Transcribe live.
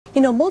You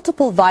know,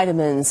 multiple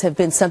vitamins have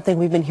been something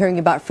we've been hearing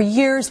about for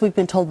years. We've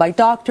been told by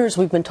doctors,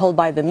 we've been told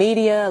by the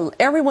media.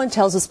 Everyone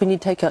tells us we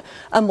need to take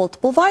a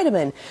multiple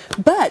vitamin.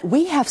 But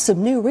we have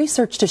some new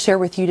research to share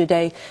with you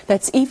today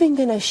that's even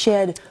going to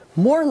shed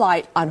more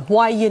light on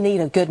why you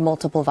need a good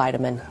multiple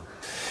vitamin.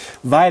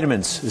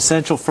 Vitamins,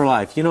 essential for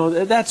life. You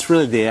know, that's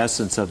really the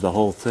essence of the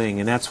whole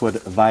thing, and that's what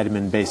a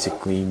vitamin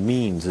basically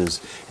means,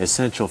 is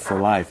essential for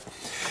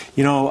life.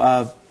 You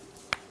know,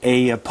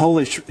 a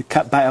Polish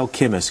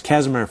biochemist,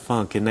 Casimir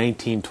Funk, in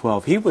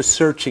 1912, he was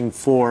searching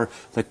for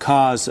the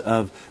cause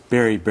of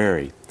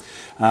beriberi.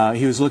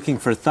 He was looking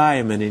for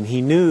thiamine, and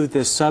he knew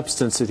this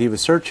substance that he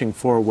was searching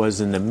for was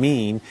an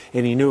amine,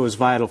 and he knew it was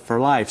vital for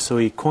life, so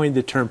he coined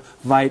the term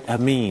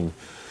vitamine,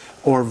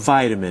 or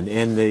vitamin,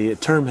 and the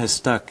term has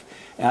stuck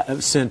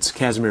since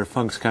Casimir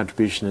Funk's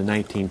contribution in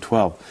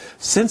 1912.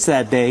 Since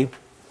that day,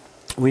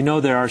 we know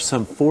there are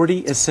some 40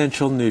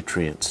 essential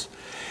nutrients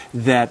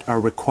that are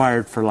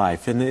required for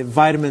life, and the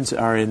vitamins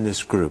are in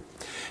this group.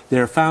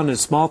 They're found in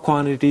small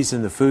quantities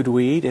in the food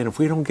we eat, and if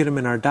we don't get them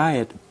in our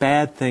diet,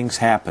 bad things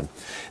happen.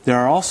 There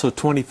are also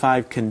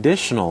 25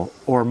 conditional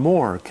or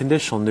more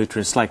conditional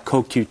nutrients like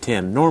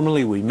CoQ10.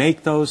 Normally we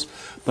make those,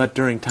 but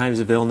during times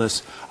of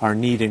illness our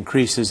need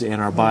increases and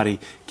our body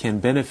can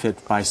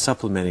benefit by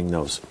supplementing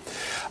those.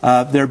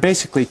 There are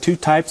basically two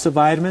types of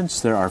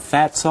vitamins. There are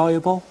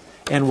fat-soluble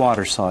and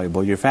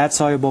water-soluble. Your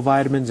fat-soluble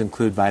vitamins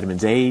include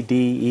vitamins A,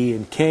 D, E,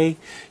 and K.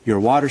 Your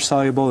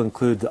water-soluble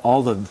include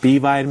all the B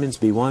vitamins,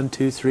 B1,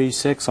 2, 3,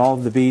 6, all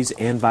of the Bs,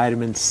 and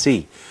vitamin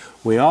C.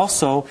 We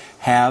also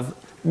have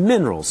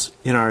minerals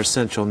in our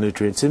essential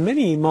nutrients, and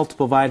many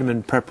multiple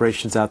vitamin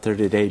preparations out there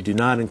today do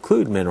not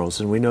include minerals,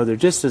 and we know they're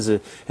just as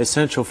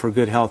essential for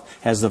good health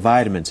as the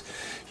vitamins.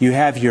 You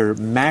have your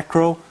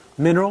macro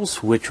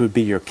minerals, which would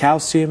be your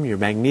calcium, your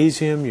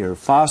magnesium, your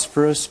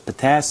phosphorus,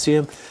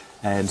 potassium,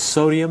 and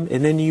sodium,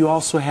 and then you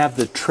also have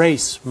the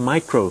trace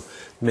micro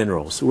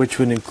minerals, which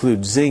would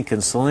include zinc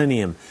and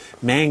selenium,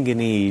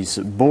 manganese,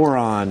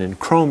 boron, and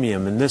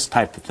chromium, and this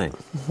type of thing.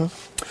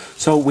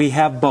 So we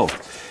have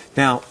both.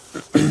 Now,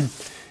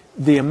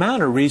 the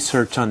amount of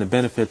research on the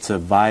benefits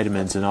of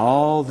vitamins and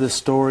all the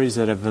stories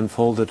that have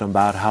unfolded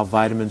about how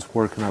vitamins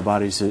work in our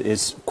bodies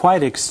is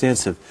quite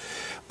extensive.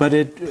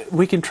 But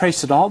we can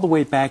trace it all the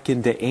way back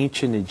into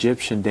ancient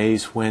Egyptian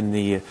days when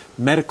the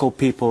medical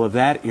people of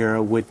that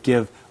era would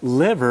give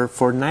liver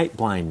for night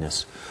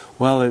blindness.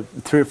 Well,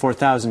 3,000 or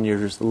 4,000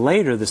 years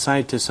later, the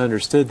scientists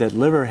understood that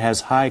liver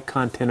has high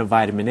content of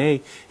vitamin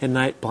A, and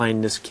night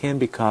blindness can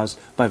be caused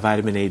by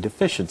vitamin A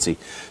deficiency.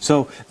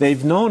 So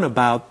they've known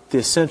about the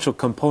essential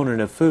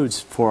component of foods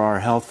for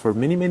our health for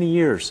many, many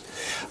years.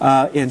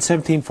 In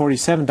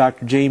 1747,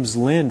 Dr. James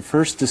Lind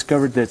first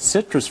discovered that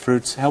citrus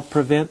fruits help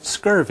prevent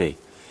scurvy.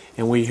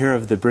 And we hear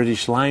of the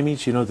British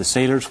limeys, you know, the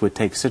sailors would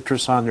take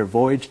citrus on their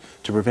voyage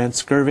to prevent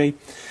scurvy.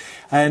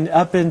 And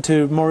up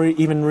into more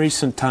even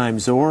recent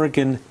times, the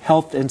Oregon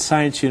Health and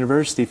Science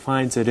University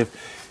finds that if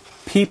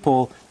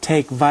people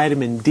take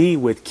vitamin D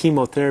with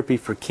chemotherapy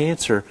for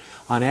cancer,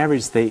 on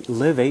average they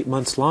live 8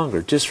 months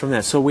longer just from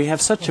that. So we have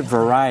such a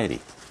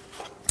variety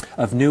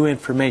of new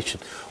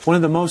information. One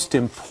of the most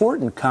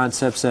important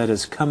concepts that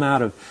has come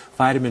out of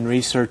vitamin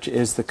research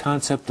is the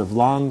concept of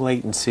long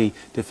latency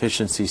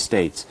deficiency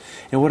states.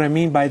 And what I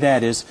mean by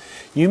that is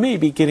you may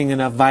be getting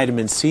enough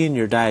vitamin C in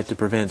your diet to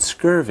prevent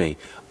scurvy,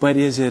 but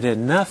is it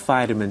enough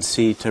vitamin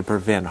C to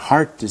prevent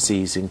heart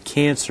disease and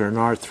cancer and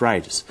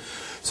arthritis?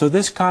 So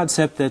this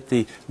concept that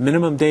the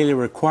minimum daily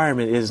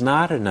requirement is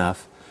not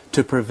enough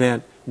to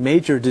prevent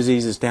major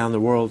diseases down the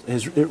road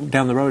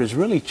has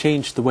really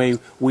changed the way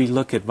we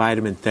look at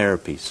vitamin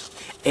therapies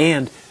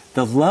and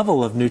the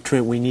level of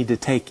nutrient we need to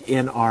take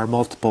in our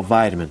multiple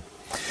vitamin.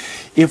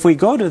 If we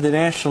go to the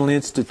National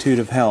Institute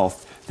of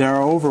Health, there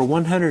are over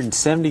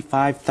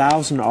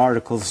 175,000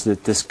 articles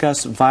that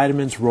discuss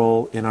vitamins'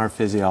 role in our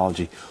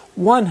physiology.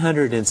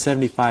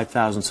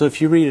 175,000. So if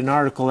you read an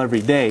article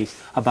every day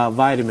about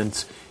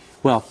vitamins,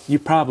 well, you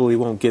probably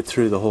won't get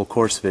through the whole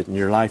course of it in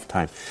your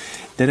lifetime.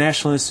 The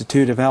National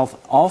Institute of Health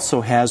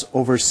also has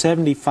over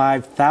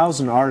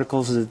 75,000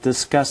 articles that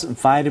discuss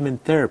vitamin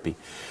therapy.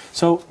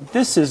 So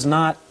this is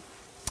not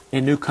a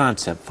new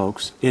concept,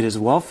 folks. It is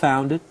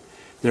well-founded.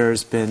 There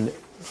has been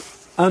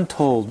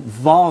untold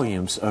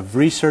volumes of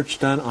research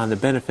done on the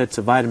benefits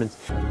of vitamins.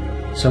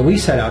 So we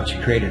set out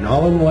to create an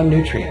all-in-one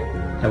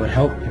nutrient that would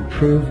help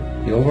improve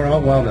the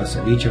overall wellness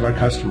of each of our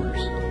customers,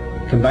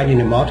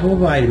 combining a multiple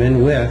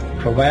vitamin with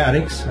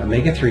probiotics,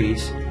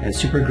 omega-3s, and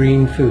super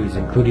green foods,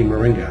 including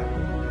moringa,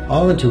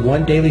 all into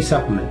one daily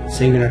supplement,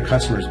 saving our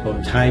customers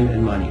both time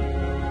and money.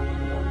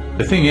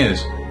 The thing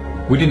is,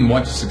 we didn't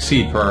want to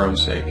succeed for our own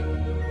sake.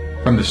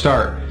 From the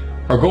start,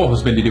 our goal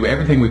has been to do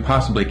everything we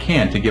possibly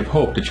can to give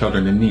hope to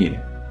children in need.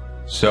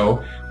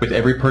 So, with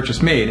every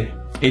purchase made,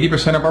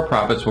 80% of our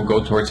profits will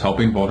go towards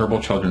helping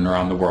vulnerable children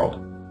around the world,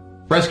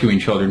 rescuing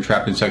children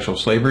trapped in sexual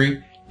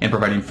slavery, and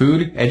providing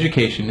food,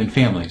 education, and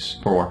families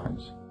for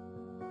orphans.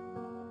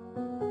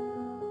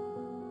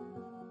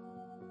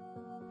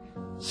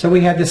 So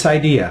we had this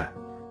idea,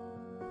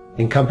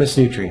 Encompass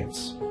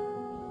Nutrients.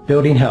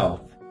 building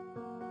health,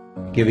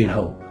 giving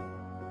hope.